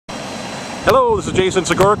Hello, this is Jason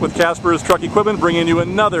Sigorek with Casper's Truck Equipment, bringing you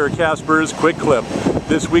another Casper's Quick Clip.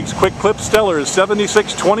 This week's Quick Clip, Stellar's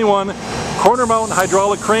 7621 corner mount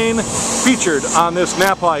hydraulic crane, featured on this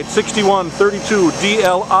Knapheide 6132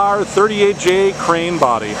 DLR 38J crane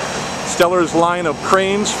body. Stellar's line of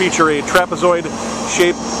cranes feature a trapezoid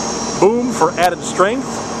shaped boom for added strength,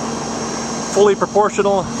 fully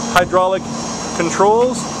proportional hydraulic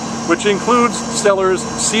controls, which includes Stellar's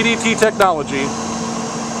CDT Technology.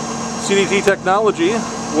 CDT Technology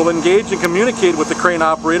will engage and communicate with the crane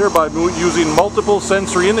operator by using multiple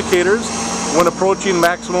sensory indicators when approaching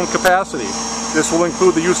maximum capacity. This will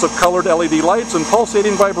include the use of colored LED lights and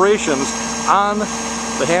pulsating vibrations on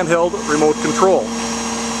the handheld remote control.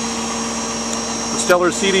 The Stellar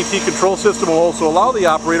CDT control system will also allow the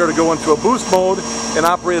operator to go into a boost mode and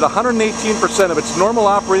operate at 118% of its normal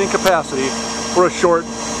operating capacity for a short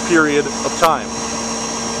period of time.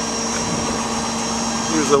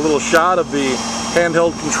 Here's a little shot of the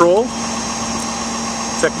handheld control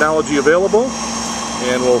technology available,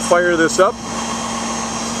 and we'll fire this up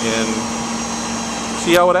and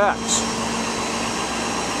see how it acts.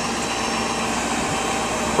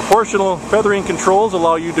 Proportional feathering controls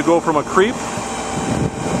allow you to go from a creep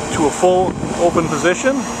to a full open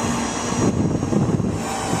position.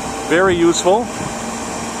 Very useful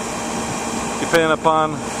depending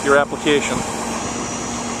upon your application.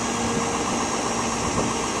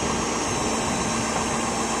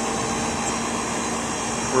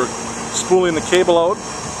 We're spooling the cable out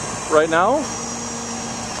right now,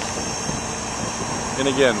 and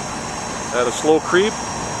again, at a slow creep,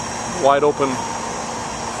 wide open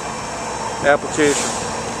application.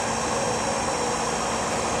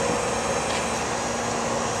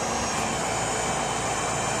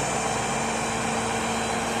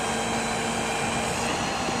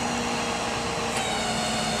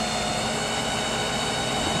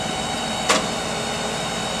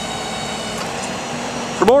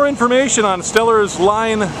 For more information on Stellar's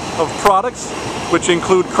line of products, which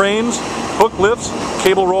include cranes, hook lifts,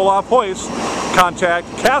 cable roll-off hoists, contact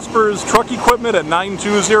Casper's Truck Equipment at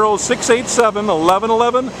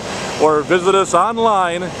 920-687-1111 or visit us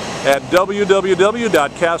online at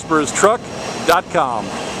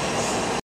www.casperstruck.com.